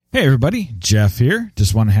Hey everybody, Jeff here.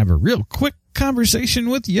 Just want to have a real quick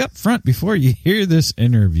conversation with you up front before you hear this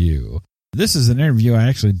interview. This is an interview I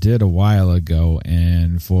actually did a while ago,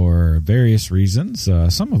 and for various reasons,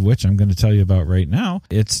 some of which I'm going to tell you about right now,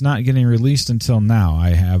 it's not getting released until now.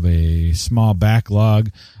 I have a small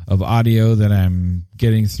backlog of audio that I'm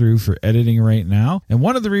getting through for editing right now. And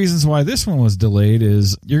one of the reasons why this one was delayed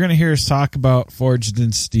is you're going to hear us talk about Forged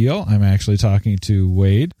in Steel. I'm actually talking to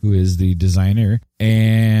Wade, who is the designer,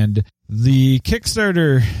 and the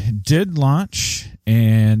Kickstarter did launch,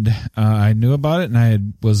 and I knew about it, and I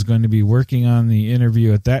was going to be working on the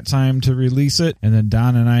interview at that time to release it. And then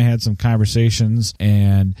Don and I had some conversations,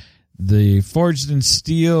 and the Forged in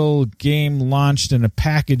Steel game launched in a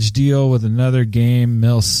package deal with another game,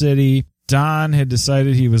 Mill City. Don had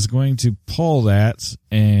decided he was going to pull that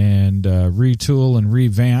and retool and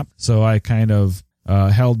revamp, so I kind of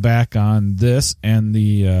held back on this and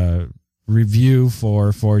the review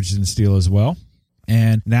for Forged in Steel as well.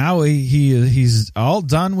 And now he's all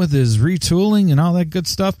done with his retooling and all that good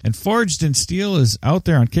stuff. And Forged in Steel is out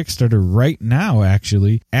there on Kickstarter right now,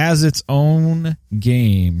 actually, as its own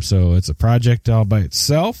game. So it's a project all by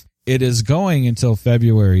itself. It is going until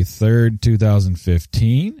February 3rd,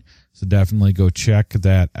 2015. So definitely go check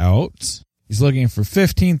that out. He's looking for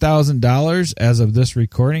 $15,000 as of this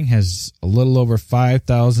recording, has a little over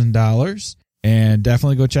 $5,000. And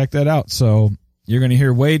definitely go check that out. So you're going to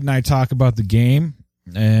hear Wade and I talk about the game.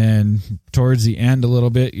 And towards the end a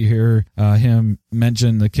little bit, you hear him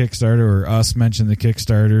mention the Kickstarter, or us mention the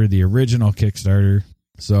Kickstarter, the original Kickstarter.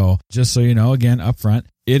 So just so you know, again, up front,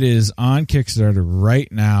 it is on Kickstarter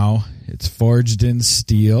right now. It's Forged in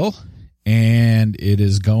Steel, and it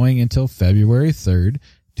is going until February 3rd,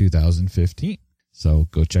 2015. So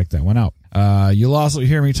go check that one out. You'll also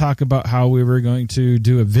hear me talk about how we were going to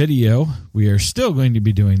do a video. We are still going to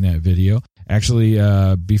be doing that video. Actually,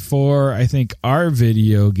 before I think our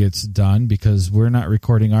video gets done, because we're not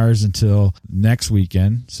recording ours until next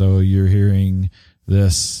weekend. So you're hearing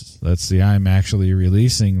this. Let's see, I'm actually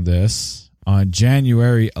releasing this on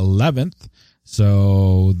January 11th.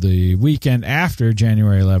 So the weekend after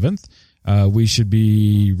January 11th, we should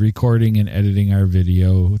be recording and editing our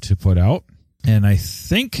video to put out. And I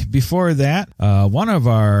think before that, one of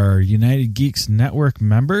our United Geeks Network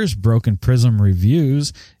members, Broken Prism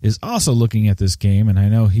Reviews, is also looking at this game, and I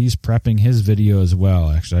know he's prepping his video as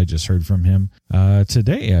well. Actually, I just heard from him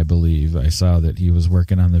today, I believe. I saw that he was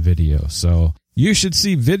working on the video. So you should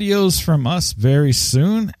see videos from us very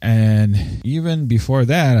soon. And even before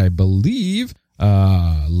that, I believe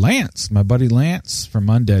Lance, my buddy Lance from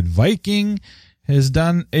Undead Viking, has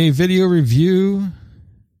done a video review.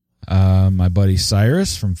 My buddy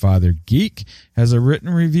Cyrus from Father Geek has a written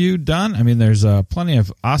review done. I mean, there's plenty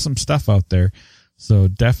of awesome stuff out there, so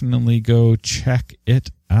definitely go check it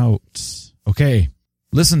out. Okay,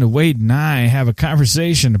 listen to Wade and I have a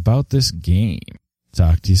conversation about this game.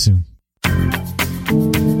 Talk to you soon.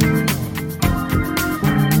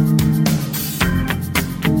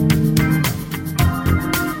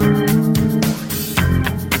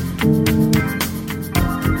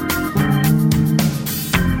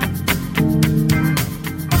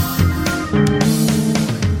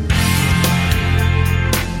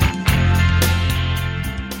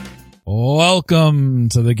 Welcome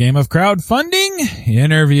to the Game of Crowdfunding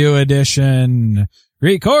Interview Edition,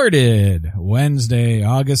 recorded Wednesday,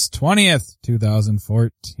 August 20th,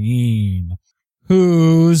 2014.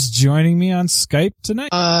 Who's joining me on Skype tonight?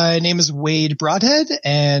 My name is Wade Broadhead,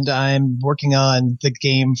 and I'm working on the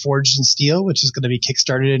game Forged in Steel, which is going to be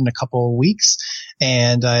kickstarted in a couple of weeks.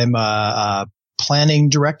 And I'm a planning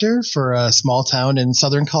director for a small town in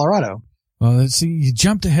southern Colorado. Well, let's see, you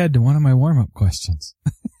jumped ahead to one of my warm-up questions.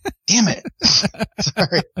 Damn it.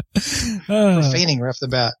 Sorry. We're feigning right off the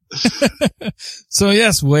bat. So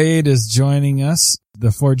yes, Wade is joining us.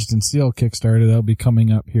 The Forged in Steel Kickstarter, that'll be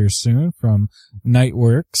coming up here soon from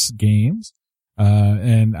Nightworks Games.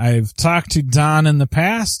 And I've talked to Don in the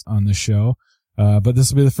past on the show, but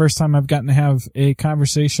this will be the first time I've gotten to have a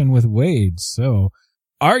conversation with Wade. So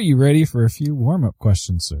are you ready for a few warm-up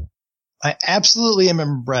questions, sir? I absolutely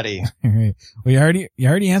am ready. All right. Well, you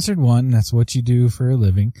already answered one. That's what you do for a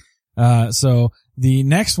living. So the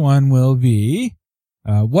next one will be,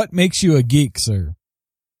 what makes you a geek, sir?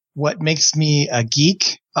 What makes me a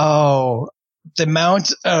geek? Oh, the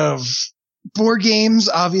amount of board games,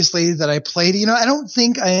 obviously, that I played. You know, I don't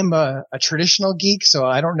think I am a traditional geek, so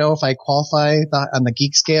I don't know if I qualify on the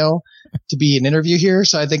geek scale to be an interview here.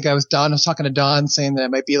 So I think I was talking to Don saying that I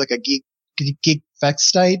might be like a geek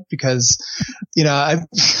perfectite because,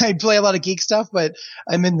 I play a lot of geek stuff, but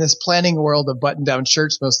I'm in this planning world of button down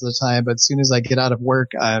shirts most of the time. But as soon as I get out of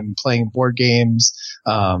work, I'm playing board games,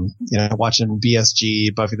 watching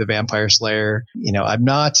BSG, Buffy the Vampire Slayer. I'm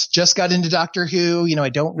not just got into Doctor Who. I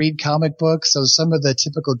don't read comic books. So some of the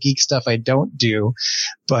typical geek stuff I don't do,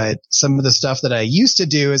 but some of the stuff that I used to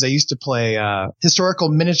do is I used to play, historical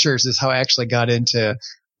miniatures is how I actually got into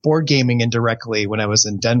board gaming indirectly when I was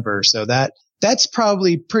in Denver. So that's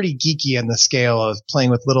probably pretty geeky on the scale of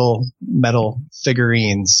playing with little metal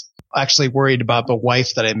figurines. Actually worried about the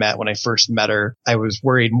wife that I met when I first met her. I was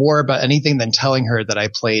worried more about anything than telling her that I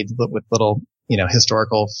played with little,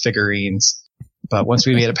 historical figurines. But once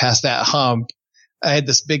we made it past that hump, I had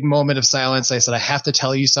this big moment of silence. I said, I have to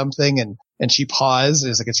tell you something. And she paused. It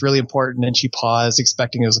was like, it's really important. And she paused,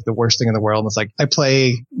 expecting it was like the worst thing in the world. And it's like, I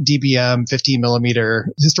play DBM 15 millimeter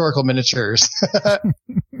historical miniatures.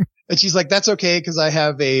 And she's like, that's okay, because I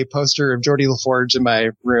have a poster of Geordie LaForge in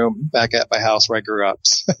my room back at my house where I grew up.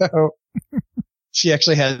 So she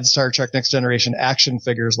actually had Star Trek Next Generation action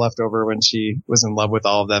figures left over when she was in love with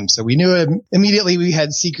all of them. So we knew immediately we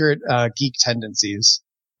had secret geek tendencies.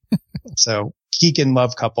 So geek and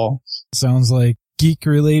love couple. Sounds like geek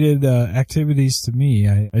related activities to me.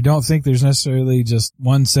 I don't think there's necessarily just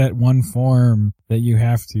one form that you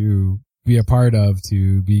have to be a part of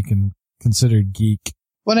to be considered geek.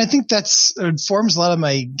 Well, and I think that's informs a lot of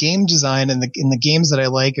my game design and in the games that I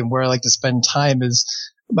like and where I like to spend time is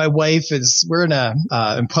my wife we're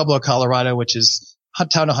in Pueblo, Colorado, which is a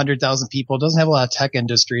town of 100,000 people. It doesn't have a lot of tech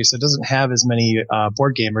industry, so it doesn't have as many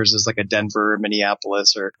board gamers as like a Denver or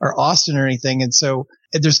Minneapolis or Austin or anything. And so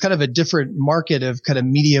there's kind of a different market of kind of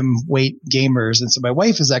medium weight gamers. And so my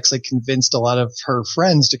wife has actually convinced a lot of her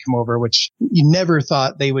friends to come over, which you never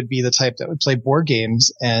thought they would be the type that would play board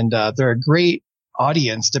games. And they're a great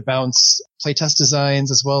audience to bounce playtest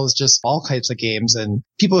designs as well as just all types of games. And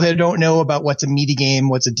people who don't know about what's a meaty game,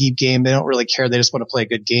 what's a deep game, they don't really care. They just want to play a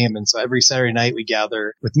good game. And so every Saturday night we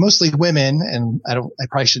gather with mostly women. And I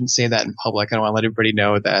probably shouldn't say that in public. I don't want to let everybody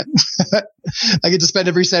know that I get to spend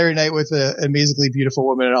every Saturday night with an amazingly beautiful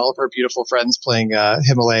woman and all of her beautiful friends playing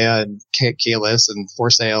Himalaya and Kalis and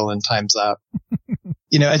For Sale and Time's Up.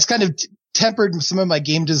 It's kind of tempered. Some of my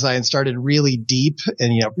game design started really deep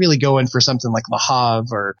and, really going for something like Le Havre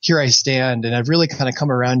or Here I Stand. And I've really kind of come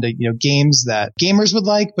around to, games that gamers would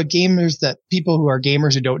like, but gamers that people who are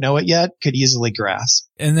gamers who don't know it yet could easily grasp.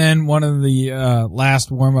 And then one of the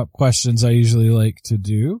last warm-up questions I usually like to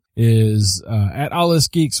do is at All Us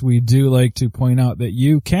Geeks, we do like to point out that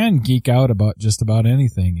you can geek out about just about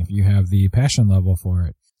anything if you have the passion level for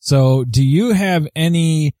it. So do you have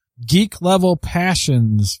any geek level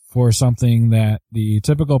passions for something that the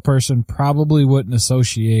typical person probably wouldn't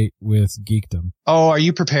associate with geekdom? Oh, are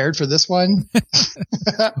you prepared for this one?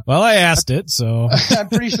 Well, I asked it, so. I'm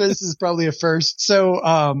pretty sure this is probably a first. So,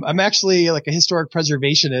 I'm actually like a historic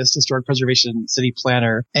preservation city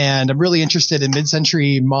planner, and I'm really interested in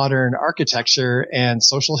mid-century modern architecture and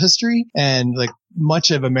social history. And like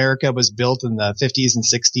much of America was built in the 50s and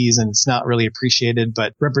 60s, and it's not really appreciated,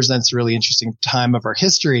 but represents a really interesting time of our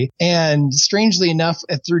history. And strangely enough,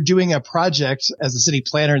 through doing a project as a city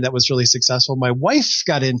planner that was really successful, my wife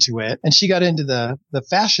got into it, and she got into the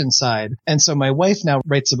fashion side. And so my wife now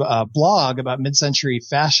writes a blog about mid-century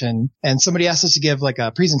fashion, and somebody asked us to give like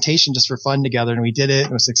a presentation just for fun together, and we did it.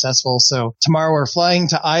 It was successful. So tomorrow we're flying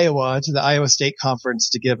to Iowa, to the Iowa State Conference,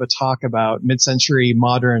 to give a talk about mid-century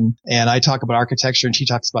modern, and I talk about architecture and she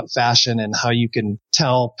talks about fashion and how you can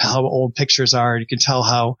tell how old pictures are. You can tell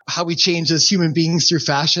how we change as human beings through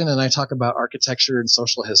fashion. And I talk about architecture and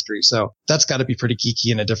social history. So that's got to be pretty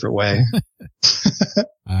geeky in a different way.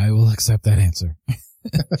 I will accept that answer.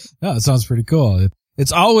 No, it sounds pretty cool.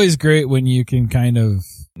 It's always great when you can kind of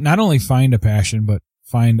not only find a passion, but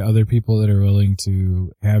find other people that are willing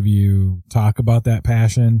to have you talk about that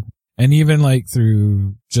passion. And even like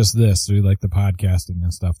through like the podcasting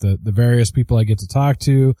and stuff, the various people I get to talk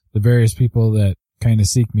to, the various people that kind of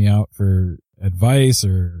seek me out for advice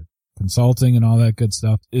or consulting and all that good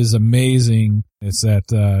stuff is amazing. It's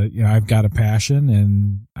that, I've got a passion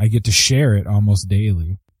and I get to share it almost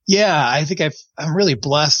daily. Yeah, I think I'm really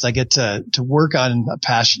blessed. I get to work on a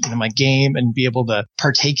passion in my game and be able to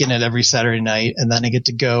partake in it every Saturday night. And then I get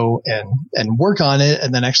to go and work on it.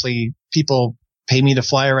 And then actually people pay me to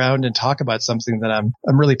fly around and talk about something that I'm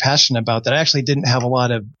really passionate about that I actually didn't have a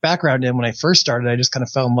lot of background in when I first started. I just kind of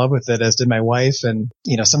fell in love with it, as did my wife. And,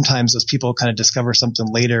 sometimes those people kind of discover something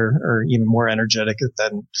later or even more energetic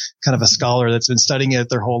than kind of a scholar that's been studying it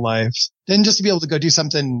their whole lives. And just to be able to go do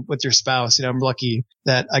something with your spouse, I'm lucky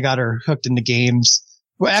that I got her hooked into games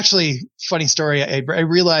Well, actually, funny story. I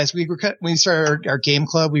realized when we started our game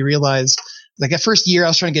club, we realized like that first year I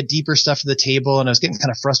was trying to get deeper stuff to the table and I was getting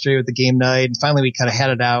kind of frustrated with the game night. And finally we kind of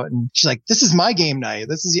had it out and she's like, this is my game night.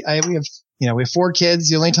 We have 4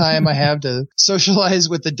 kids. The only time I have to socialize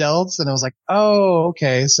with adults. And I was like, oh,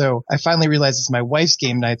 okay. So I finally realized it's my wife's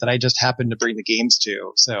game night that I just happened to bring the games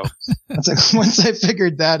to. So it's like, once I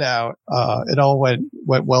figured that out, it all went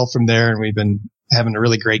well from there. And we've been having a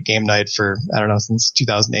really great game night for, I don't know, since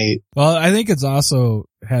 2008. Well, I think it's also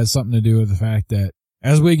has something to do with the fact that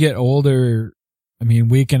as we get older, I mean,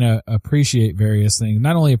 we can appreciate various things,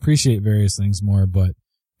 not only appreciate various things more, but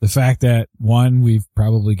the fact that one, we've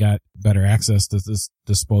probably got better access to this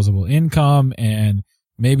disposable income and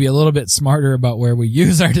maybe a little bit smarter about where we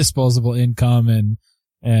use our disposable income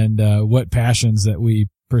and what passions that we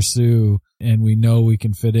pursue and we know we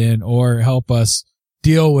can fit in or help us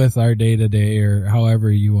deal with our day to day or however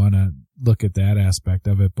you want to look at that aspect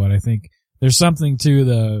of it. But I think there's something to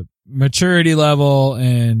the maturity level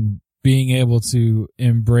and being able to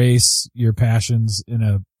embrace your passions in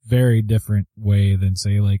a very different way than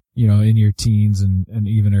say like, in your teens and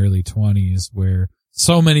even early 20s where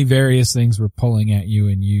so many various things were pulling at you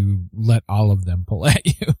and you let all of them pull at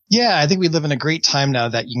you. Yeah, I think we live in a great time now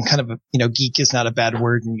that you can kind of, geek is not a bad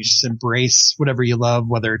word and you just embrace whatever you love,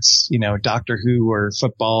 whether it's, Doctor Who or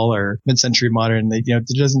football or mid-century modern. There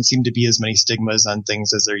doesn't seem to be as many stigmas on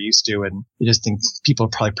things as there used to. And I just think people are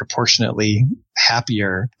probably proportionately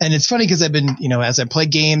happier. And it's funny because I've been, as I play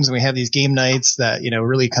games and we have these game nights that,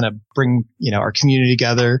 really kind of bring, our community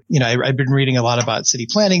together. I've been reading a lot about city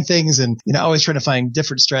planning things and, always trying to find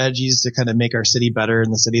different strategies to kind of make our city better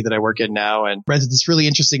in the city that I work in now. And read this really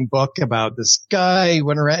interesting book about this guy who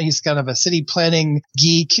went around. He's kind of a city planning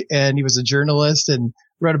geek and he was a journalist and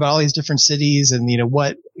wrote about all these different cities and,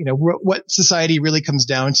 what society really comes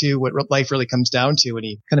down to, what life really comes down to. And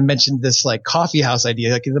he kind of mentioned this like coffee house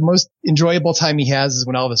idea. Like the most enjoyable time he has is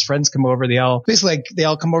when all of his friends come over. They all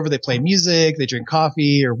come over, they play music, they drink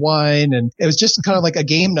coffee or wine. And it was just kind of like a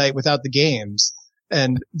game night without the games.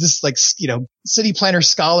 And this like, city planner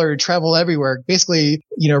scholar who travel everywhere basically,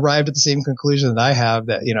 arrived at the same conclusion that I have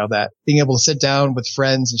that, that being able to sit down with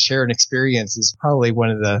friends and share an experience is probably one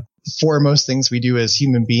of the foremost things we do as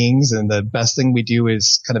human beings. And the best thing we do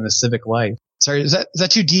is kind of a civic life. Sorry, is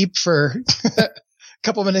that too deep for a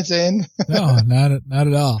couple minutes in? No, not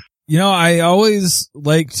at all. I always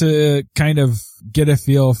like to kind of get a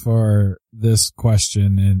feel for this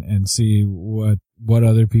question and see what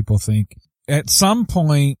other people think. At some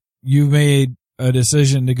point, you made a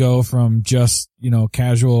decision to go from just,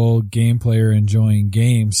 casual game player enjoying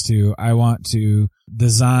games to I want to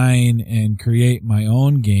design and create my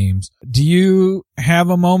own games. Do you have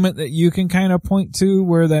a moment that you can kind of point to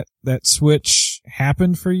where that switch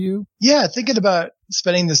happened for you? Yeah, thinking about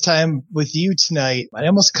spending this time with you tonight, I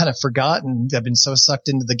almost kind of forgotten. I've been so sucked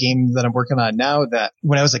into the game that I'm working on now that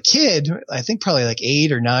when I was a kid, I think probably like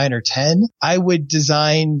 8 or 9 or 10, I would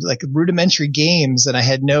design like rudimentary games and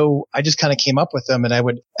I just kind of came up with them and I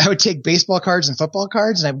would take baseball cards and football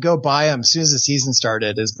cards and I would go buy them as soon as the season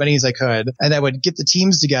started, as many as I could. And I would get the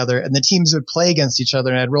teams together and the teams would play against each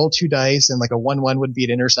other and I'd roll 2 dice and like a 1-1 would be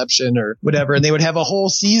an interception or whatever. And they would have a whole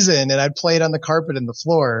season and I'd play it on the carpet and the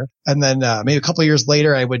floor. And then maybe a couple of years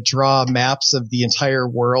later, I would draw maps of the entire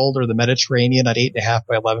world or the Mediterranean on 8.5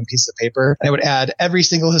 by 11 pieces of paper. And I would add every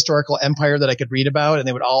single historical empire that I could read about, and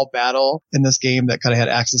they would all battle in this game that kind of had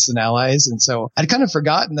Axis and allies. And so I'd kind of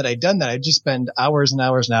forgotten that I'd done that. I'd just spend hours and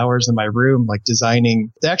hours and hours in my room, like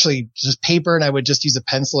designing actually just paper, and I would just use a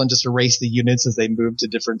pencil and just erase the units as they moved to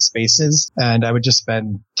different spaces. And I would just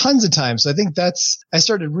spend tons of time. So I think I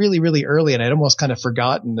started really, really early, and I'd almost kind of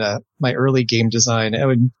forgotten my early game design.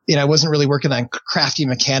 I wasn't really working on crafty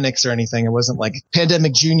mechanics or anything. It wasn't like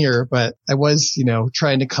Pandemic Junior, but I was,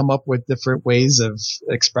 trying to come up with different ways of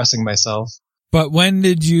expressing myself. But when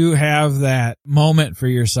did you have that moment for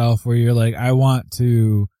yourself where you're like, I want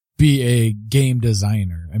to be a game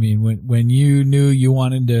designer? I mean, when you knew you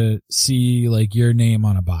wanted to see like your name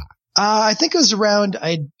on a box? I think it was around,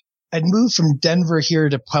 I'd moved from Denver here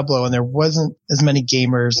to Pueblo and there wasn't as many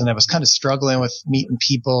gamers and I was kind of struggling with meeting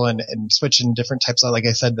people and switching different types of, like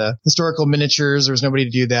I said, the historical miniatures. There was nobody to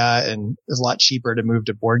do that and it was a lot cheaper to move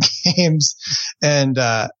to board games. And,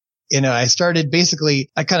 I started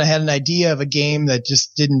I kind of had an idea of a game that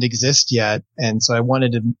just didn't exist yet. And so I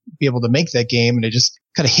wanted to be able to make that game and it just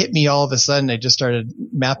kind of hit me all of a sudden. I just started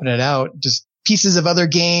mapping it out, just pieces of other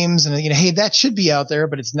games and, hey, that should be out there,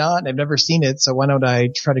 but it's not. And I've never seen it. So why don't I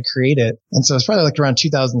try to create it? And so it's probably like around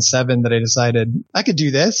 2007 that I decided I could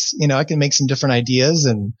do this. I can make some different ideas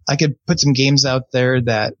and I could put some games out there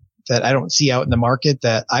that that I don't see out in the market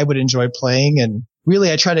that I would enjoy playing. And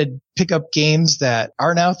really, I try to pick up games that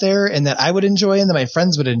aren't out there and that I would enjoy and that my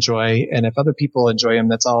friends would enjoy. And if other people enjoy them,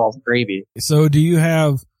 that's all gravy. So do you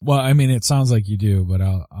have, well, I mean, it sounds like you do, but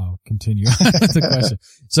I'll continue with the question.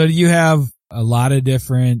 So do you have a lot of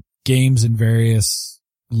different games in various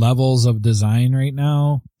levels of design right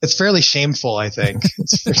now? It's fairly shameful, I think.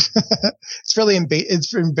 It's fairly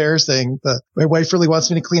it's embarrassing. My wife really wants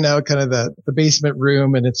me to clean out kind of the basement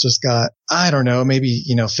room, and it's just got, I don't know, maybe,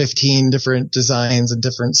 15 different designs and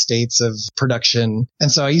different states of production.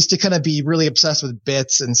 And so I used to kind of be really obsessed with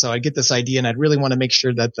bits. And so I'd get this idea and I'd really want to make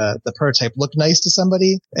sure that the prototype looked nice to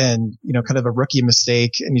somebody and, kind of a rookie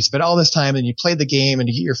mistake. And you spend all this time and you play the game and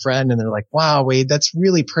you get your friend and they're like, wow, Wade, that's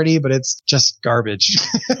really pretty, but it's just garbage,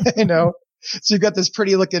 So you've got this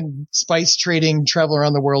pretty looking spice trading, travel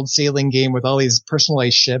around the world sailing game with all these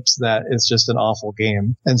personalized ships that is just an awful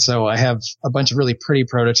game. And so I have a bunch of really pretty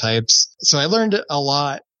prototypes. So I learned a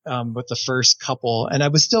lot with the first couple, and I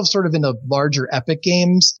was still sort of in the larger epic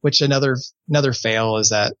games, which another fail is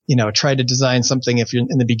that, try to design something if you're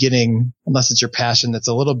in the beginning, unless it's your passion, that's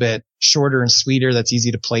a little bit shorter and sweeter, that's easy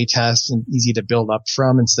to play test and easy to build up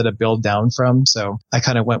from instead of build down from. So I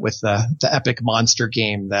kind of went with the epic monster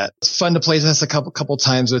game that's fun to play test a couple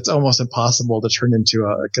times, but it's almost impossible to turn into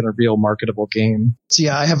a kind of real marketable game. So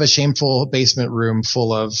yeah, I have a shameful basement room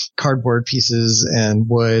full of cardboard pieces and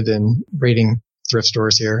wood and raiding thrift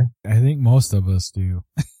stores here. I think most of us do.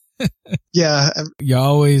 Yeah. You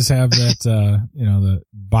always have that, the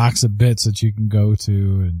box of bits that you can go to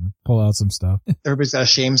and pull out some stuff. Everybody's got a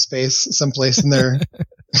shame space someplace in their,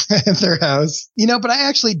 in their house. But I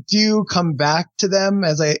actually do come back to them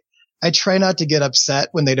as I try not to get upset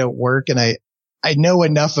when they don't work. And I know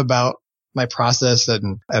enough about my process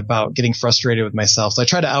and about getting frustrated with myself. So I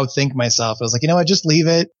try to outthink myself. I was like, just leave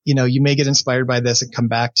it. You may get inspired by this and come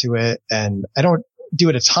back to it. And I don't do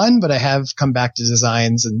it a ton, but I have come back to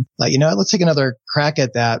designs and like, let's take another crack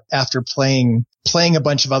at that after playing a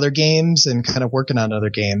bunch of other games and kind of working on other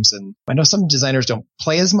games. And I know some designers don't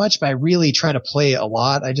play as much, but I really try to play a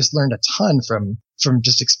lot. I just learned a ton from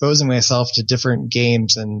just exposing myself to different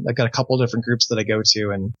games. And I've got a couple of different groups that I go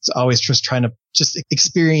to, and it's always just trying to just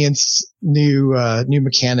experience new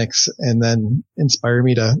mechanics and then inspire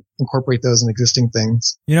me to incorporate those in existing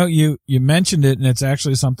things. You mentioned it, and it's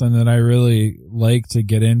actually something that I really like to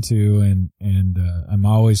get into, and I'm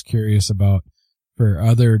always curious about for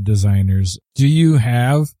other designers. Do you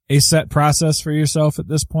have a set process for yourself at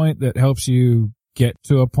this point that helps you get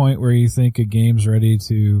to a point where you think a game's ready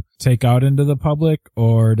to take out into the public,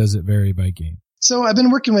 or does it vary by game? So I've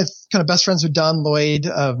been working with kind of best friends with Don Lloyd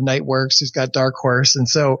of Nightworks, who's got Dark Horse. And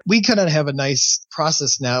so we kind of have a nice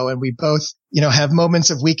process now, and we both, have moments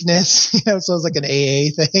of weakness, so it's like an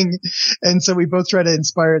AA thing. And so we both try to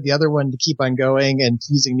inspire the other one to keep on going and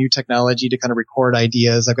using new technology to kind of record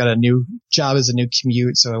ideas. I've got a new job as a new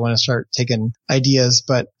commute, so I want to start taking ideas.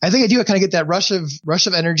 But I think I do kind of get that rush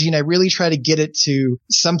of energy, and I really try to get it to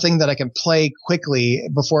something that I can play quickly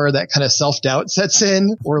before that kind of self-doubt sets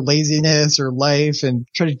in, or laziness or life, and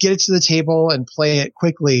try to get it to the table and play it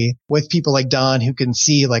quickly with people like Don who can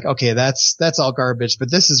see like, okay, that's all garbage,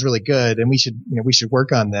 but this is really good, and we should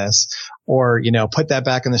work on this, or, put that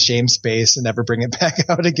back in the shame space and never bring it back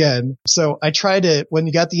out again. So I try to, when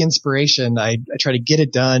you got the inspiration, I try to get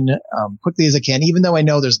it done quickly as I can, even though I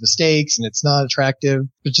know there's mistakes and it's not attractive,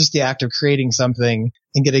 but just the act of creating something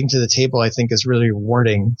and getting to the table, I think, is really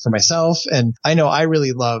rewarding for myself. And I know I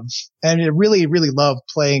really love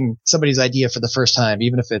playing somebody's idea for the first time,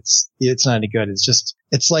 even if it's not any good.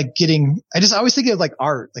 It's like I just always think of like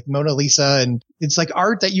art, like Mona Lisa, and it's like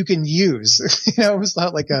art that you can use. It's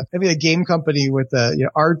not like maybe a game company with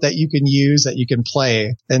art that you can use, that you can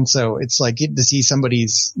play. And so it's like getting to see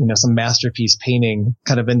somebody's, some masterpiece painting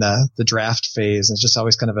kind of in the draft phase. And it's just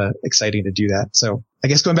always kind of exciting to do that. So I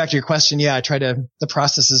guess going back to your question, yeah, the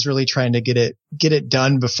process is really trying to get it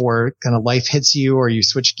done before kind of life hits you, or you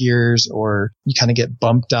switch gears, or you kind of get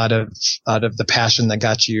bumped out of the passion that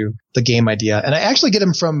got you the game idea. And I actually get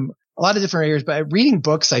them from a lot of different areas, but reading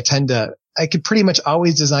books, I could pretty much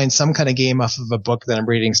always design some kind of game off of a book that I'm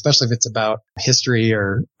reading, especially if it's about history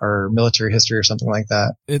or military history or something like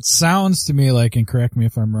that. It sounds to me like, and correct me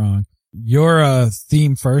if I'm wrong, you're a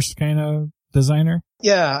theme first kind of designer?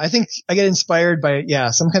 Yeah, I think I get inspired by,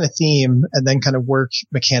 some kind of theme and then kind of work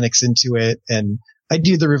mechanics into it. And I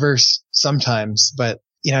do the reverse sometimes, but,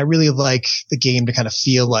 I really like the game to kind of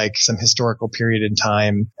feel like some historical period in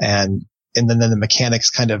time. And then the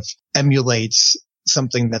mechanics kind of emulates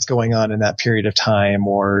something that's going on in that period of time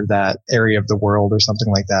or that area of the world or something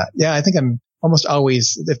like that. Yeah, I think I'm almost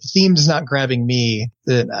always, if the theme is not grabbing me,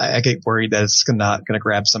 then I get worried that it's not going to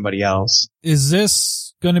grab somebody else. Is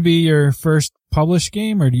this going to be your first published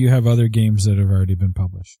game, or do you have other games that have already been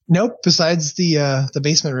published? Nope. Besides the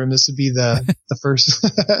basement room, this would be the first,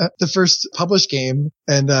 the first published game.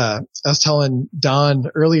 And, I was telling Don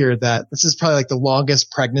earlier that this is probably like the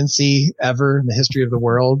longest pregnancy ever in the history of the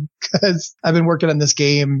world, because I've been working on this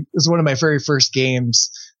game. It was one of my very first games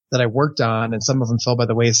that I worked on, and some of them fell by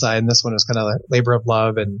the wayside. And this one was kind of a labor of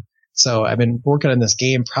love. And so I've been working on this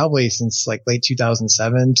game probably since like late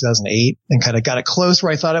 2007, 2008, and kind of got it close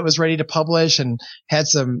where I thought it was ready to publish, and had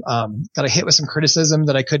some, got a hit with some criticism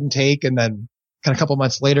that I couldn't take. And then kind of a couple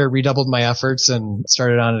months later, redoubled my efforts and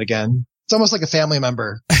started on it again. It's almost like a family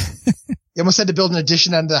member. You almost had to build an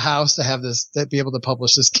addition onto the house to have this, to be able to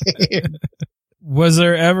publish this game. Was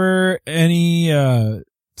there ever any,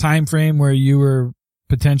 time frame where you were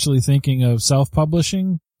potentially thinking of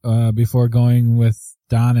self-publishing, before going with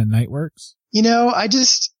Don and Nightworks? You know, I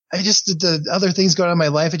just did the other things going on in my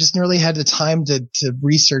life. I just nearly had the time to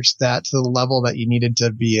research that to the level that you needed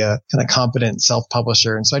to be a kind of competent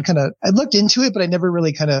self-publisher. And so I looked into it, but I never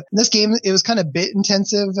really this game, it was kind of bit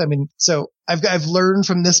intensive. I mean, so I've learned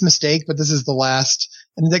from this mistake, but this is the last.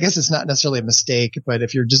 And I guess it's not necessarily a mistake, but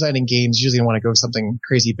if you're designing games, you usually want to go something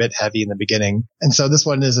crazy bit heavy in the beginning. And so this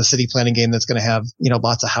one is a city planning game that's going to have,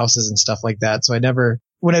 lots of houses and stuff like that. So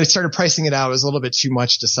when I started pricing it out, it was a little bit too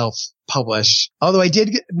much to self-publish. Although I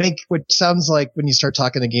did make what sounds like, when you start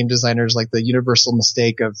talking to game designers, like the universal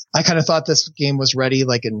mistake of, I kind of thought this game was ready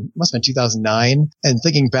like must have been 2009. And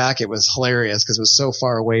thinking back, it was hilarious because it was so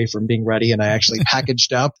far away from being ready. And I actually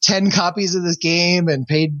packaged up 10 copies of this game and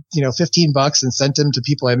paid, $15 and sent them to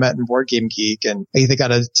people I met in Board Game Geek. And I think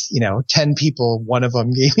out of, 10 people, one of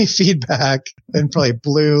them gave me feedback and probably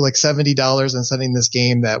blew like $70 on sending this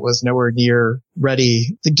game that was nowhere near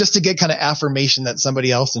ready, just to get kind of affirmation that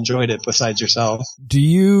somebody else enjoyed it besides yourself. Do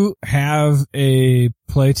you have a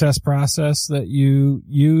playtest process that you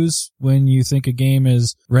use when you think a game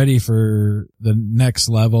is ready for the next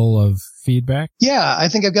level of feedback? Yeah, I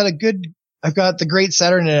think I've got the great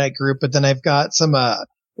Saturday Night group, but then I've got some,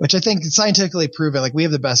 which I think is scientifically proven. Like, we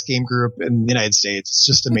have the best game group in the United States. It's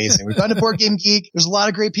just amazing. We've gone to Board Game Geek. There's a lot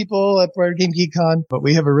of great people at Board Game Geek Con, but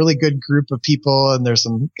we have a really good group of people, and there's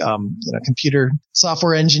some, computer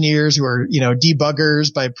software engineers who are,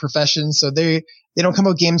 debuggers by profession. So they don't come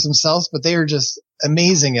up with games themselves, but they are just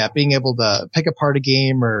amazing at being able to pick apart a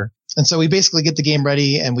game and so we basically get the game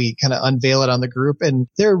ready and we kind of unveil it on the group, and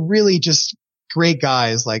they're really just great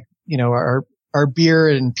guys. Like, our beer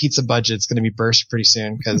and pizza budget's going to be burst pretty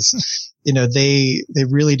soon because, they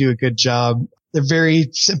really do a good job. They're very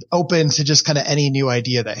open to just kind of any new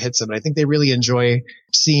idea that hits them. I think they really enjoy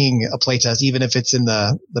seeing a playtest, even if it's in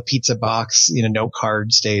the pizza box, note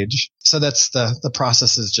card stage. So that's the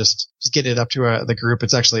process, is just get it up to the group.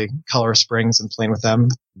 It's actually Colorado Springs and playing with them.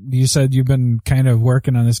 You said you've been kind of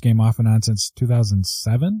working on this game off and on since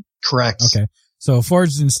 2007? Correct. Okay. So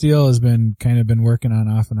Forged in Steel has been working on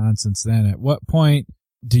off and on since then. At what point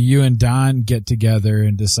do you and Don get together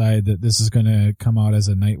and decide that this is going to come out as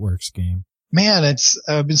a Nightworks game? Man,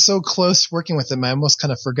 I've been so close working with them, I almost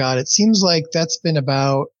kind of forgot. It seems like that's been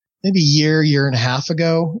about maybe a year and a half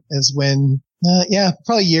ago is when,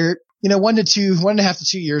 probably a year, 1.5 to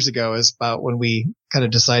 2 years ago is about when we kind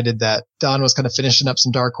of decided that Don was kind of finishing up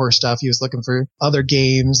some Dark Horse stuff. He was looking for other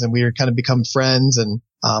games, and we were kind of become friends, and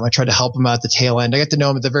I tried to help him out at the tail end. I got to know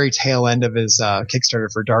him at the very tail end of his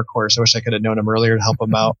Kickstarter for Dark Horse. I wish I could have known him earlier to help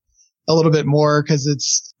him out a little bit more, because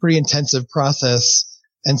it's a pretty intensive process.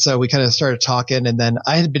 And so we kind of started talking, and then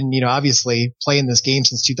I had been, obviously playing this game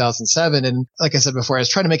since 2007. And like I said before, I was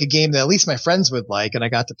trying to make a game that at least my friends would like, and I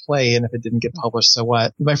got to play. And if it didn't get published, so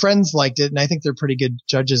what? My friends liked it, and I think they're pretty good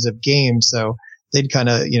judges of games. So they'd kind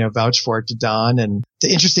of, vouch for it to Don. And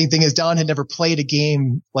the interesting thing is Don had never played a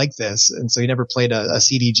game like this. And so he never played a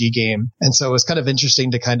CDG game. And so it was kind of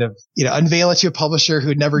interesting to kind of, unveil it to a publisher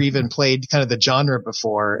who'd never even played kind of the genre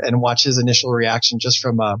before, and watch his initial reaction just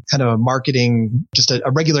from a kind of a marketing, just a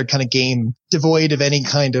regular kind of game devoid of any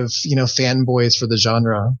kind of, fanboys for the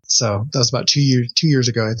genre. So that was about 2 years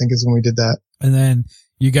ago, I think, is when we did that. And then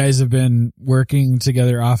you guys have been working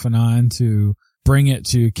together off and on to bring it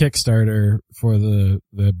to Kickstarter for the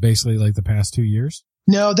basically like the past 2 years?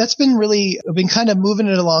 No, that's been I've been kind of moving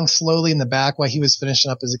it along slowly in the back while he was finishing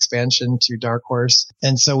up his expansion to Dark Horse.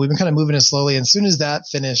 And so we've been kind of moving it slowly. And as soon as that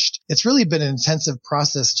finished, it's really been an intensive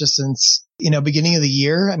process just since, beginning of the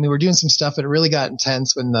year. I mean, we're doing some stuff, but it really got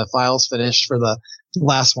intense when the files finished for the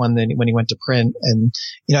last one, then when he went to print. And,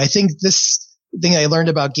 I think thing I learned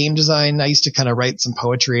about game design, I used to kind of write some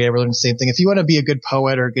poetry. I learned the same thing. If you want to be a good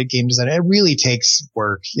poet or a good game designer, it really takes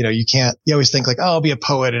work. You always think like, oh, I'll be a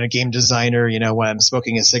poet and a game designer, when I'm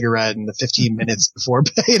smoking a cigarette in the 15 minutes before,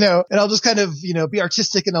 and I'll just kind of, be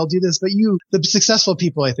artistic and I'll do this. But the successful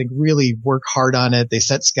people, I think, really work hard on it. They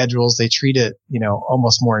set schedules. They treat it,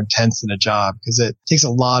 almost more intense than a job, because it takes a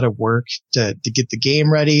lot of work to get the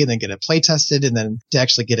game ready and then get it play tested and then to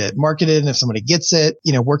actually get it marketed. And if somebody gets it,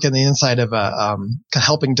 work on the inside of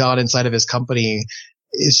helping Don inside of his company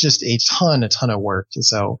is just a ton of work.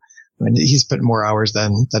 So he's put more hours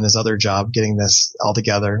than his other job getting this all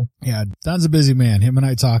together. Yeah, Don's a busy man. Him and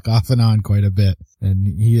I talk off and on quite a bit, and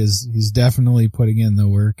he's definitely putting in the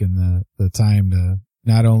work and the time to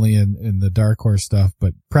not only in the Dark Horse stuff,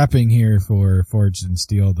 but prepping here for Forged in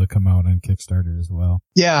Steel to come out on Kickstarter as well.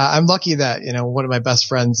 Yeah, I'm lucky that, one of my best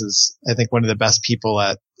friends is, I think, one of the best people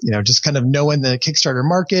at, just kind of knowing the Kickstarter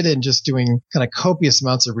market and just doing kind of copious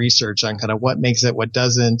amounts of research on kind of what makes it, what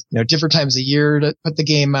doesn't, different times a year to put the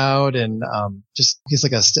game out. And, he's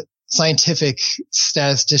like a scientific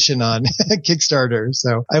statistician on Kickstarter.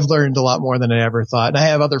 So I've learned a lot more than I ever thought. And I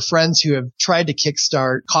have other friends who have tried to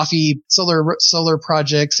kickstart solar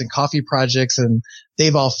projects and coffee projects, and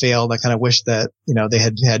they've all failed. I kind of wish that, they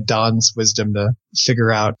had Don's wisdom to figure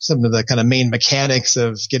out some of the kind of main mechanics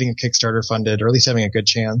of getting a Kickstarter funded, or at least having a good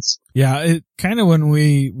chance. Yeah. It kind of,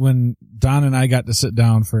 when Don and I got to sit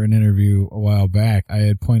down for an interview a while back, I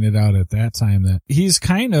had pointed out at that time that he's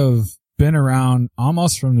kind of been around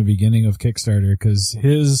almost from the beginning of Kickstarter, because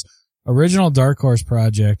his original Dark Horse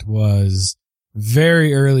project was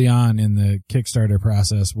very early on in the Kickstarter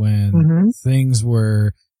process when things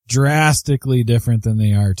were drastically different than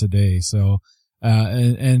they are today. So,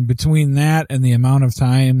 and between that and the amount of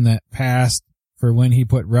time that passed for when he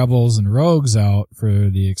put Rebels and Rogues out for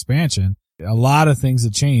the expansion, a lot of things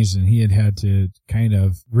had changed, and he had to kind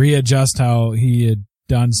of readjust how he had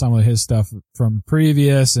done some of his stuff from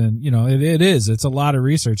previous. And, it's a lot of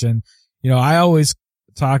research. And, I always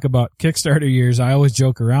talk about Kickstarter years. I always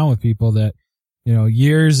joke around with people that,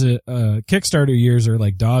 Kickstarter years are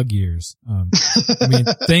like dog years.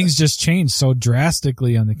 Things just change so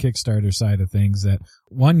drastically on the Kickstarter side of things that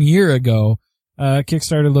 1 year ago,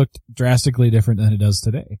 Kickstarter looked drastically different than it does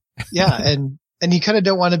today. Yeah. And you kind of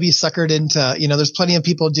don't want to be suckered into, there's plenty of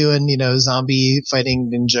people doing, zombie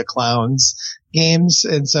fighting ninja clowns games.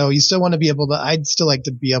 And so you still want to be able to, I'd still like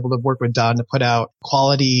to be able to work with Don to put out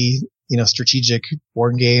quality, strategic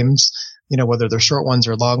board games, whether they're short ones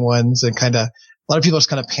or long ones, and kind of, a lot of people just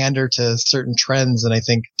kind of pander to certain trends. And I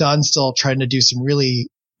think Don's still trying to do some really,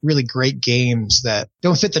 really great games that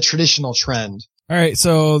don't fit the traditional trend. All right.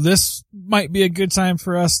 So this might be a good time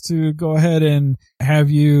for us to go ahead and have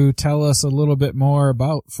you tell us a little bit more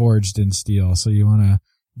about Forged in Steel. So you want to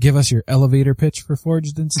give us your elevator pitch for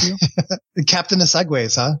Forged in Steel? Captain of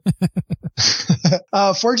Segways, huh?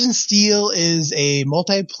 Forged in Steel is a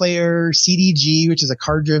multiplayer CDG, which is a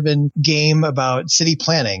card-driven game about city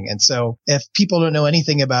planning. And so if people don't know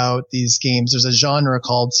anything about these games, there's a genre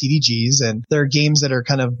called CDGs, and they're games that are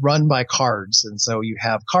kind of run by cards. And so you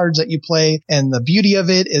have cards that you play, and the beauty of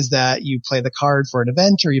it is that you play the card for an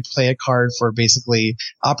event, or you play a card for basically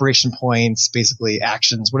operation points, basically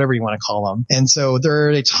actions, whatever you want to call them. And so there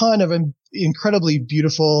are a ton of incredibly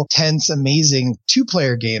beautiful, tense, amazing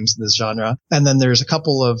two-player games in this genre. And then there's a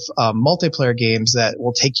couple of multiplayer games that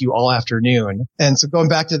will take you all afternoon. And so going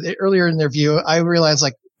back to earlier in their view, I realized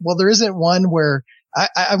there isn't one where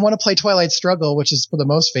I want to play Twilight Struggle, which is for the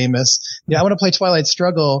most famous. I want to play Twilight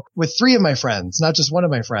Struggle with 3 of my friends, not just one of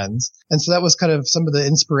my friends. And so that was kind of some of the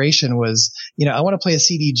inspiration was, I want to play a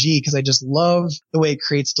CDG because I just love the way it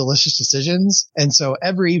creates delicious decisions. And so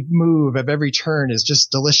every move of every turn is just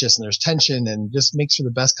delicious, and there's tension and just makes for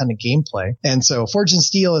the best kind of gameplay. And so Forged in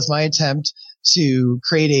Steel is my attempt to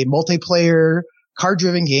create a multiplayer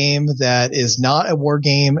card-driven game that is not a war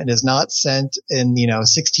game and is not set in,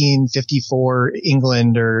 1654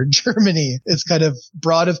 England or Germany. It's kind of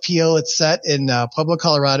broad appeal. It's set in Pueblo,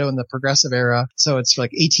 Colorado in the Progressive era. So it's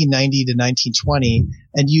like 1890 to 1920.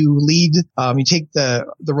 And you lead, you take the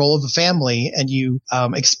role of the family, and you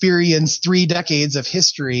experience 3 decades of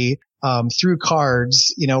history through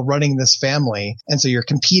cards, running this family. And so you're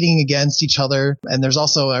competing against each other. And there's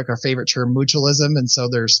also like our favorite term, mutualism. And so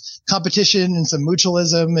there's competition and some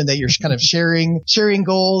mutualism, and that you're kind of sharing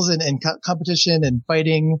goals and competition and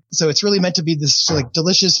fighting. So it's really meant to be this like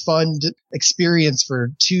delicious, fun experience for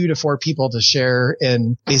 2 to 4 people to share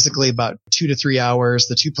in basically about 2 to 3 hours.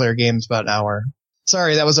 The 2-player game's about an hour.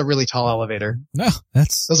 Sorry, that was a really tall elevator. No, that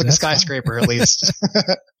was like a skyscraper at least.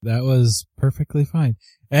 That was perfectly fine.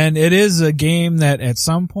 And it is a game that at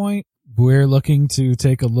some point we're looking to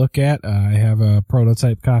take a look at. I have a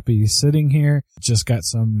prototype copy sitting here. Just got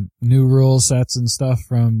some new rule sets and stuff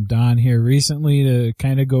from Don here recently to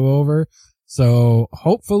kind of go over. So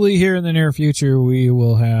hopefully here in the near future, we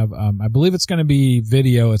will have, I believe it's going to be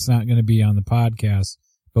video. It's not going to be on the podcast,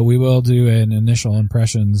 but we will do an initial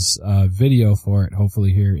impressions video for it,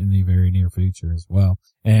 hopefully here in the very near future as well.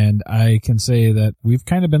 And I can say that we've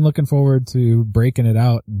kind of been looking forward to breaking it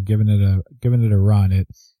out and giving it a run.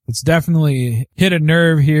 It's definitely hit a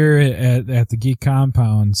nerve here at the Geek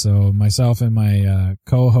Compound. So myself and my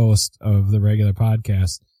co-host of the regular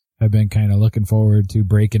podcast have been kind of looking forward to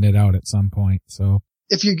breaking it out at some point. So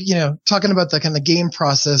if you're, talking about the kind of game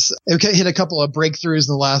process, it hit a couple of breakthroughs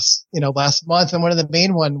in the last month. And one of the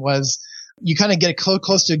main one was you kind of get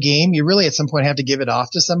close to a game. You really at some point have to give it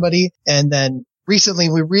off to somebody. And then recently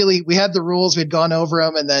we had the rules. We'd gone over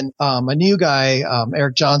them. And then, a new guy,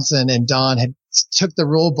 Eric Johnson and Don had took the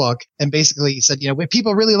rule book and basically said, when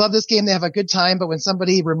people really love this game, they have a good time. But when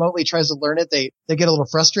somebody remotely tries to learn it, they get a little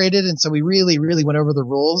frustrated. And so we really, really went over the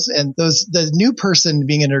rules, and the new person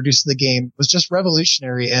being introduced to the game was just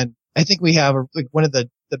revolutionary. And I think we have one of the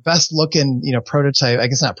best looking, prototype, I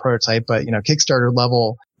guess not prototype, but, Kickstarter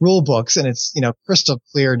level rule books. And it's, crystal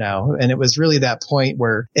clear now. And it was really that point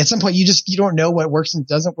where at some point you don't know what works and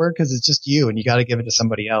doesn't work because it's just you, and you got to give it to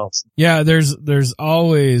somebody else. Yeah. There's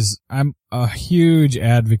always, I'm a huge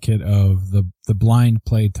advocate of the blind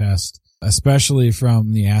play test, especially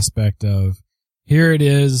from the aspect of here it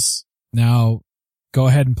is. Now go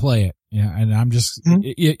ahead and play it. Yeah. And I'm just,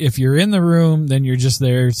 if you're in the room, then you're just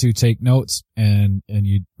there to take notes, and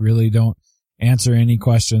you really don't answer any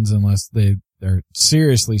questions unless they're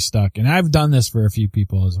seriously stuck. And I've done this for a few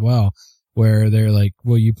people as well, where they're like,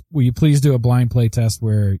 will you please do a blind play test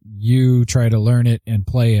where you try to learn it and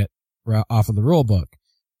play it off of the rule book?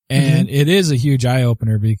 And it is a huge eye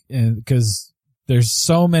opener because there's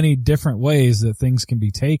so many different ways that things can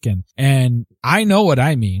be taken. And I know what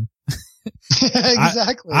I mean.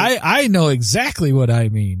 Exactly. I know exactly what I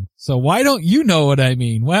mean. So why don't you know what I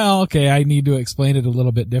mean? Well, okay, I need to explain it a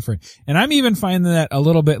little bit different. And I'm even finding that a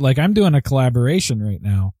little bit like I'm doing a collaboration right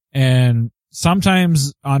now, and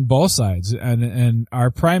sometimes on both sides. And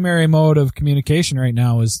our primary mode of communication right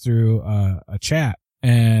now is through a chat.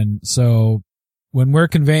 And so when we're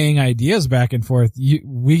conveying ideas back and forth,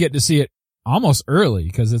 we get to see it almost early,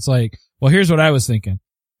 because it's like, well, here's what I was thinking.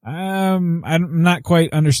 I'm not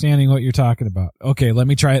quite understanding what you're talking about. Okay, let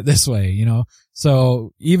me try it this way,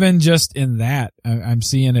 So even just in that, I'm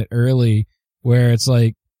seeing it early where it's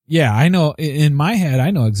like, yeah, I know in my head, I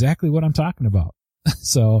know exactly what I'm talking about.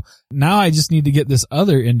 So now I just need to get this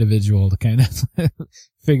other individual to kind of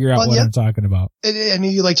figure out what I'm talking about. I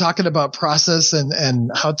mean, you like talking about process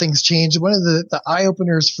and how things change. One of the eye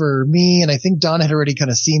openers for me, and I think Don had already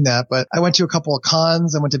kind of seen that, but I went to a couple of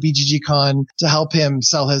cons. I went to BGG Con to help him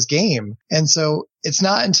sell his game. And so it's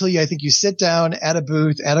not until I think you sit down at a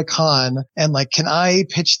booth at a con and like, can I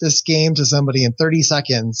pitch this game to somebody in 30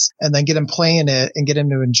 seconds and then get him playing it and get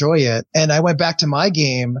him to enjoy it? And I went back to my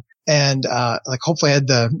game and, hopefully I had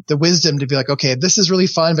the wisdom to be like, okay, this is really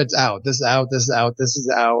fun, but it's out. This is out. This is out. This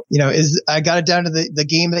is out. I got it down to the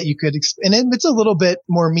game that you could, and it's a little bit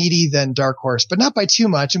more meaty than Dark Horse, but not by too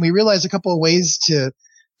much. And we realized a couple of ways to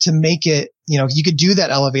make it, you could do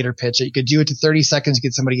that elevator pitch. You could do it to 30 seconds,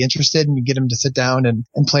 get somebody interested, and you get them to sit down and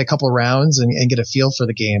play a couple of rounds and get a feel for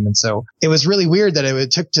the game. And so it was really weird that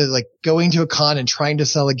it took to like going to a con and trying to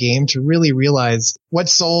sell a game to really realize what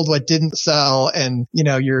sold, what didn't sell, and,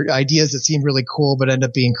 your ideas that seemed really cool, but end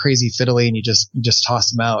up being crazy fiddly, and you just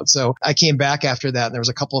toss them out. So I came back after that, and there was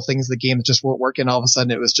a couple of things in the game that just weren't working. All of a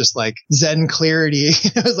sudden it was just like Zen clarity.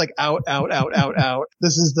 It was like out.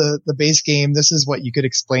 This is the base game. This is what you could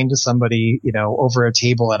explain to somebody, over a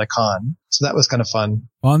table at a con. So that was kind of fun.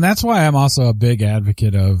 Well, and that's why I'm also a big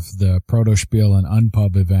advocate of the Proto Spiel and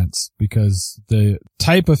Unpub events, because the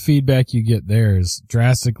type of feedback you get there is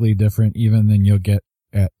drastically different even than you'll get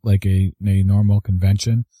at like a normal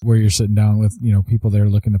convention where you're sitting down with, people that are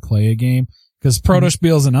looking to play a game. Because Proto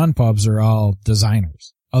Spiels and Unpubs are all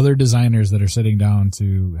designers, other designers that are sitting down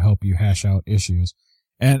to help you hash out issues.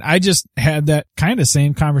 And I just had that kind of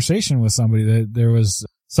same conversation with somebody. That there was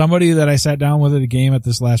somebody that I sat down with at a game at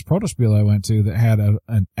this last Proto Spiel I went to that had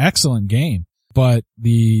an excellent game, but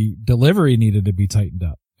the delivery needed to be tightened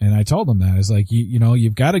up. And I told them that. It's like,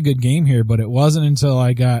 you've got a good game here, but it wasn't until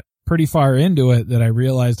I got pretty far into it that I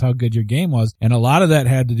realized how good your game was. And a lot of that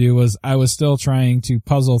had to do was I was still trying to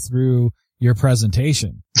puzzle through your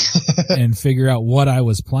presentation and figure out what I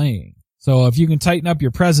was playing. So if you can tighten up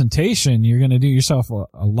your presentation, you're going to do yourself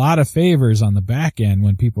a lot of favors on the back end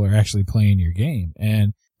when people are actually playing your game.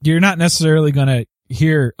 And you're not necessarily going to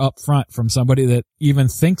hear up front from somebody that even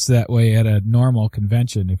thinks that way at a normal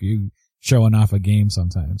convention if you showing off a game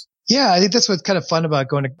sometimes. Yeah, I think that's what's kind of fun about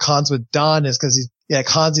going to cons with Don is because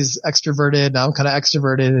cons is extroverted and I'm kind of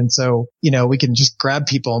extroverted. And so, we can just grab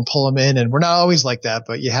people and pull them in, and we're not always like that,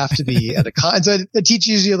 but you have to be at a con. So it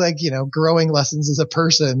teaches you growing lessons as a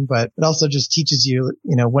person, but it also just teaches you,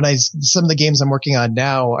 some of the games I'm working on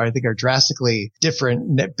now I think are drastically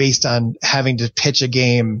different based on having to pitch a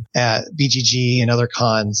game at BGG and other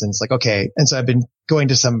cons. And it's like, okay. And so I've been going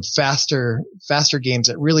to some faster games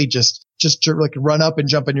that really just to like run up and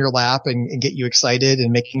jump in your lap and get you excited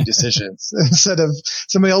and making decisions instead of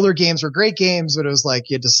some of the older games were great games, but it was like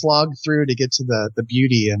you had to slog through to get to the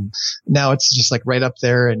beauty. And now it's just like right up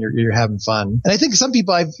there and you're having fun. And I think some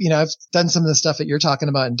people I've done some of the stuff that you're talking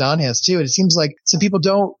about and Don has too. And it seems like some people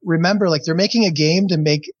don't remember, like they're making a game to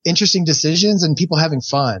make interesting decisions and people having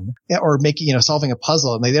fun or making, solving a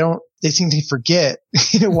puzzle. And they seem to forget,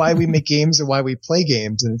 why we make games and why we play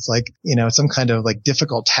games. And it's like, some kind of like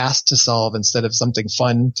difficult task to solve instead of something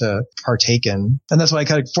fun to partake in. And that's why I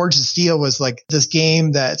kind of Forged in Steel was like this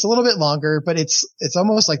game that it's a little bit longer, but it's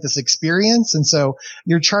almost like this experience. And so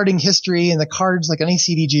you're charting history and the cards, like any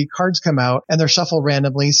CDG cards come out and they're shuffled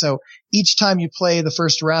randomly. So each time you play the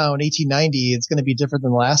first round, 1890, it's going to be different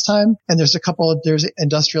than the last time. And there's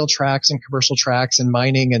industrial tracks and commercial tracks and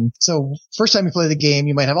mining. And so first time you play the game,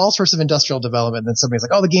 you might have all sorts of industrial development. And then somebody's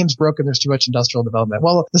like, oh, the game's broken. There's too much industrial development.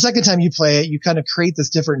 Well, the second time you play it, you kind of create this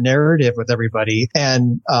different narrative with everybody.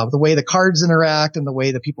 And the way the cards interact and the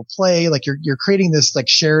way that people play, like you're creating this like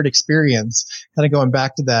shared experience, kind of going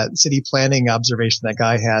back to that city planning observation that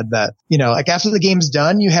guy had that, like after the game's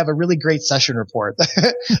done, you have a really great session report.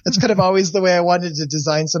 That's kind of always the way I wanted to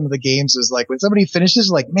design some of the games was like when somebody finishes,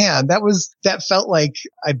 like, man, that felt like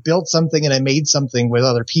I built something and I made something with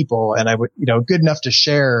other people and I would, good enough to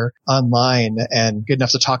share online and good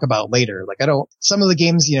enough to talk about later. Like some of the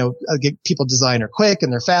games, people design are quick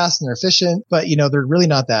and they're fast and they're efficient, but they're really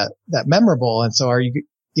not that memorable. And so are you,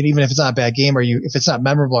 even if it's not a bad game, if it's not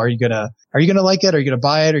memorable, are you going to like it? Are you going to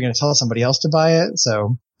buy it? Are you going to tell somebody else to buy it?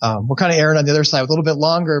 So, we're kind of erring on the other side a little bit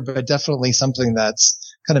longer, but definitely something that's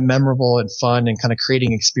kind of memorable and fun and kind of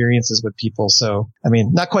creating experiences with people. So, I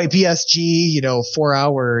mean, not quite PSG,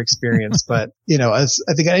 4-hour experience, but, as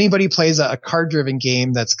I think anybody plays a card driven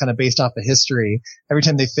game that's kind of based off of history, every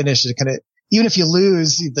time they finish it kind of, even if you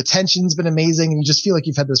lose, the tension's been amazing and you just feel like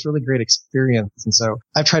you've had this really great experience. And so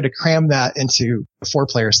I've tried to cram that into a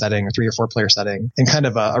 4-player setting or 3 or 4-player setting and kind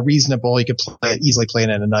of a reasonable, you could easily play it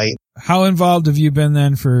in a night. How involved have you been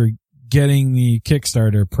then for getting the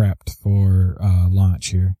Kickstarter prepped for launch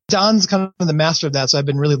here? Don's kind of the master of that. So I've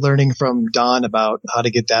been really learning from Don about how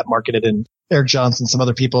to get that marketed, and Eric Johnson, some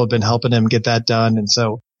other people have been helping him get that done. And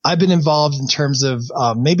so I've been involved in terms of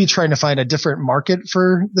maybe trying to find a different market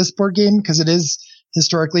for this board game because it is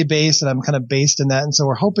historically based and I'm kind of based in that. And so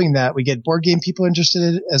we're hoping that we get board game people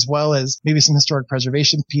interested as well as maybe some historic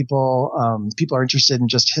preservation people. People are interested in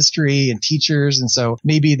just history and teachers. And so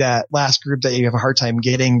maybe that last group that you have a hard time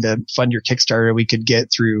getting to fund your Kickstarter, we could get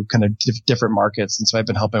through kind of different markets. And so I've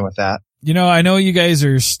been helping with that. I know you guys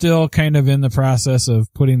are still kind of in the process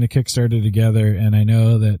of putting the Kickstarter together. And I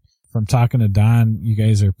know that from talking to Don, you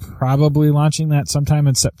guys are probably launching that sometime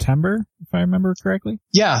in September, if I remember correctly.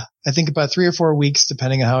 Yeah, I think about 3 or 4 weeks,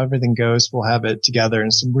 depending on how everything goes, we'll have it together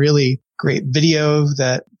and some really great video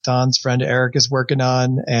that Don's friend Eric is working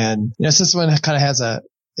on. And, since this one kind of has an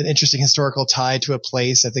interesting historical tie to a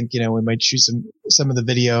place, I think, we might shoot some of the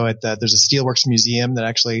video at there's a Steelworks museum that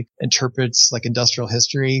actually interprets like industrial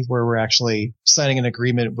history where we're actually signing an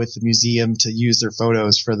agreement with the museum to use their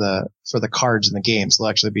photos for the cards in the game. So they'll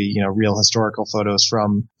actually be, real historical photos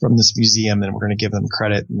from this museum and we're going to give them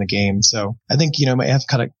credit in the game. So I think, might have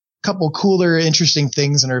kind of couple cooler, interesting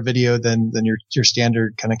things in our video than your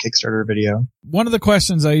standard kind of Kickstarter video. One of the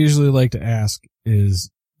questions I usually like to ask is,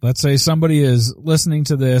 let's say somebody is listening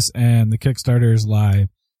to this and the Kickstarter is live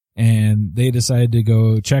and they decide to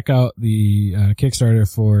go check out the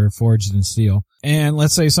Kickstarter for Forged in Steel. And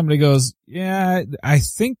let's say somebody goes, yeah, I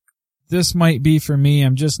think this might be for me.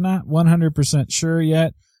 I'm just not 100% sure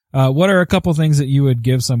yet. What are a couple things that you would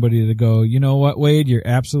give somebody to go, you know what, Wade, you're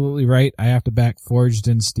absolutely right. I have to back Forged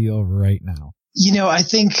in Steel right now. I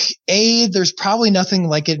think there's probably nothing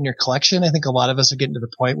like it in your collection. I think a lot of us are getting to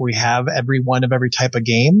the point where we have every one of every type of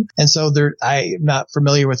game. And so I'm not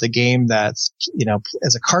familiar with a game that's,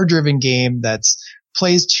 as a card driven game that's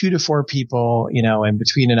plays 2 to 4 people, in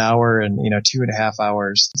between an hour and, 2.5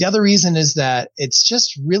 hours. The other reason is that it's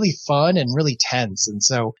just really fun and really tense. And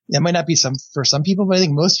so that might not be for some people, but I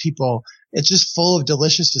think most people it's just full of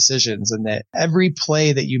delicious decisions, and that every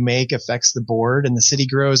play that you make affects the board, and the city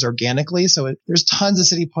grows organically. So there's tons of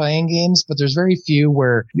city playing games, but there's very few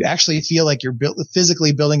where you actually feel like you're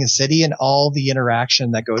physically building a city and all the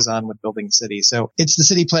interaction that goes on with building a city. So it's the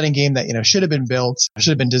city planning game that, should have been built,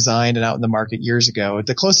 should have been designed and out in the market years ago.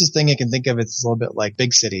 The closest thing I can think of, it's a little bit like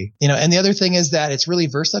Big City, and the other thing is that it's really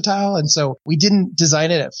versatile. And so we didn't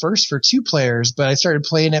design it at first for 2 players, but I started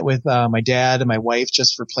playing it with my dad and my wife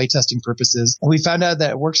just for playtesting purposes. And we found out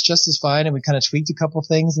that it works just as fine, and we kind of tweaked a couple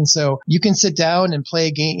things. And so you can sit down and play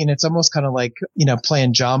a game, and it's almost kind of like,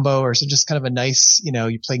 playing Jumbo, or so just kind of a nice,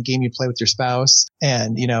 you play a game you play with your spouse,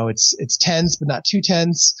 and, it's tense, but not too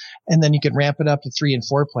tense. And then you can ramp it up to 3 and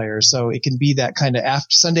 4 players. So it can be that kind of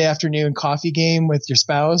Sunday afternoon coffee game with your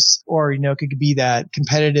spouse, or, it could be that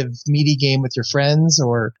competitive meaty game with your friends,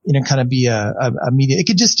 or, kind of be a media.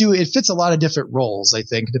 It fits a lot of different roles, I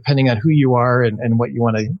think, depending on who you are and what you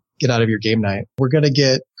want to get out of your game night. We're going to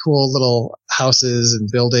get cool little houses and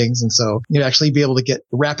buildings. And so you actually be able to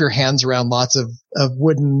wrap your hands around lots of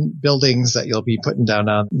wooden buildings that you'll be putting down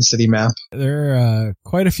on the city map. There are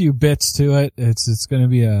quite a few bits to it. It's going to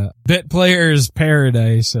be a bit player's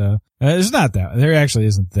paradise. There actually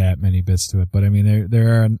isn't that many bits to it, but I mean,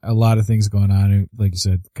 there are a lot of things going on. Like you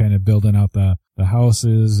said, kind of building out the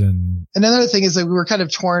houses. And another thing is that we were kind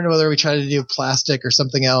of torn whether we try to do plastic or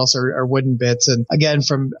something else, or wooden bits. And again,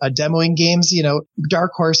 from demoing games,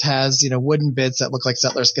 Dark Horse has, wooden bits that look like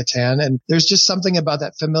Settlers Catan. And there's just something about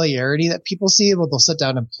that familiarity that people see when they'll sit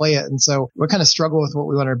down and play it. And so we kind of struggle with what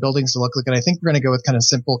we want our buildings to look like. And I think we're going to go with kind of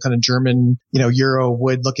simple, kind of German, Euro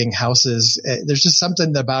wood looking houses. There's just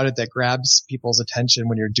something about it that grabs people's attention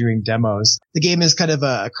when you're doing demos. The game is kind of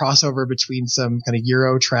a crossover between some kind of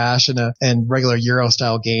Euro trash and regular Euro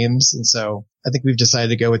style games. And so I think we've decided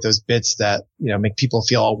to go with those bits that, make people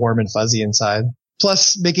feel all warm and fuzzy inside.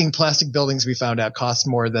 Plus, making plastic buildings, we found out, costs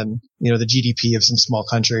more than, the GDP of some small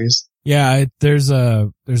countries. Yeah, there's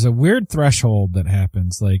a weird threshold that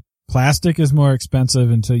happens. Like, plastic is more expensive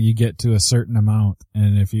until you get to a certain amount.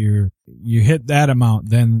 And if you hit that amount,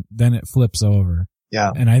 then it flips over.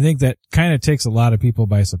 Yeah. And I think that kind of takes a lot of people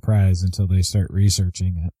by surprise until they start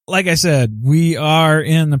researching it. Like I said, we are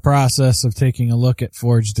in the process of taking a look at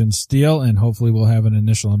Forged in Steel, and hopefully we'll have an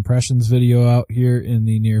initial impressions video out here in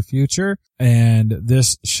the near future. And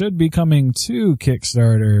this should be coming to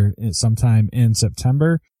Kickstarter sometime in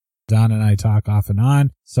September. Don and I talk off and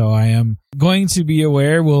on, so I am going to be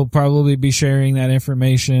aware. We'll probably be sharing that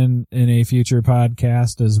information in a future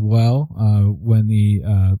podcast as well, when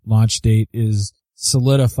the launch date is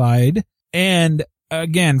solidified. And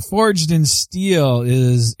again, Forged in Steel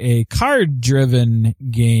is a card-driven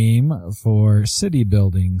game for city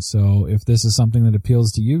building. So if this is something that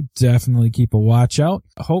appeals to you, definitely keep a watch out.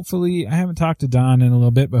 Hopefully, I haven't talked to Don in a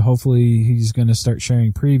little bit, but hopefully he's going to start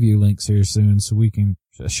sharing preview links here soon so we can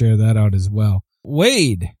share that out as well.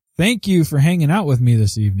 Wade, thank you for hanging out with me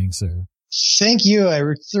this evening, sir. Thank you. I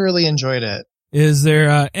thoroughly enjoyed it. Is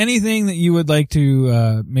there anything that you would like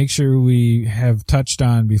to make sure we have touched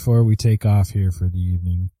on before we take off here for the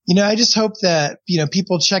evening? I just hope that,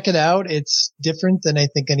 people check it out. It's different than I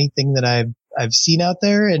think anything that I've seen out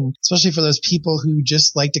there, and especially for those people who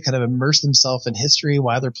just like to kind of immerse themselves in history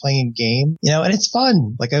while they're playing a game, and it's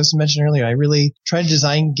fun. Like I was mentioning earlier, I really try to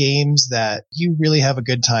design games that you really have a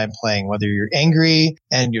good time playing, whether you're angry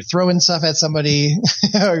and you're throwing stuff at somebody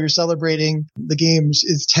or you're celebrating. The game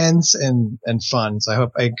is tense and fun.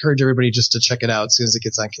 So I encourage everybody just to check it out as soon as it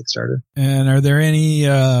gets on Kickstarter. And are there any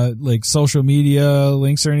like social media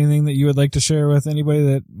links or anything that you would like to share with anybody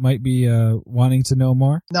that might be wanting to know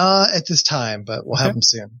more? Not at this time, but we'll have them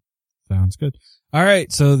soon. Sounds good. All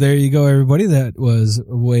right. So there you go, everybody. That was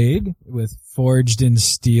Wade with Forged in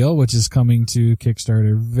Steel, which is coming to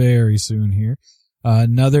Kickstarter very soon here.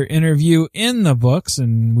 Another interview in the books,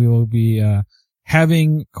 and we will be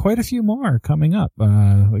having quite a few more coming up. Like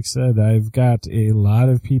I said, I've got a lot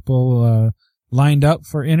of people lined up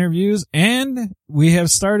for interviews, and we have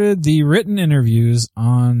started the written interviews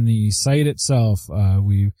on the site itself.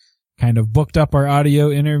 We've kind of booked up our audio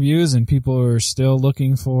interviews, and people are still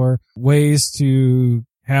looking for ways to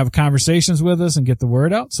have conversations with us and get the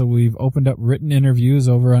word out. So we've opened up written interviews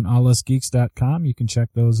over on allusgeeks.com. You can check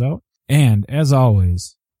those out. And as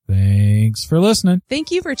always, thanks for listening. Thank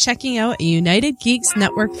you for checking out a United Geeks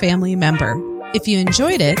Network family member. If you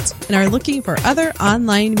enjoyed it and are looking for other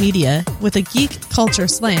online media with a geek culture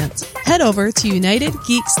slant, head over to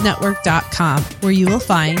UnitedGeeksNetwork.com, where you will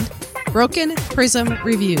find Broken Prism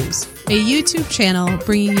Reviews, a YouTube channel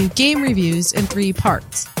bringing you game reviews in 3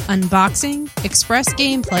 parts: unboxing, express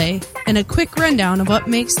gameplay, and a quick rundown of what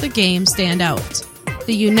makes the game stand out.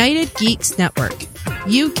 The United Geeks Network.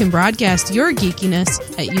 You can broadcast your geekiness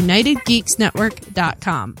at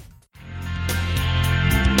UnitedGeeksNetwork.com.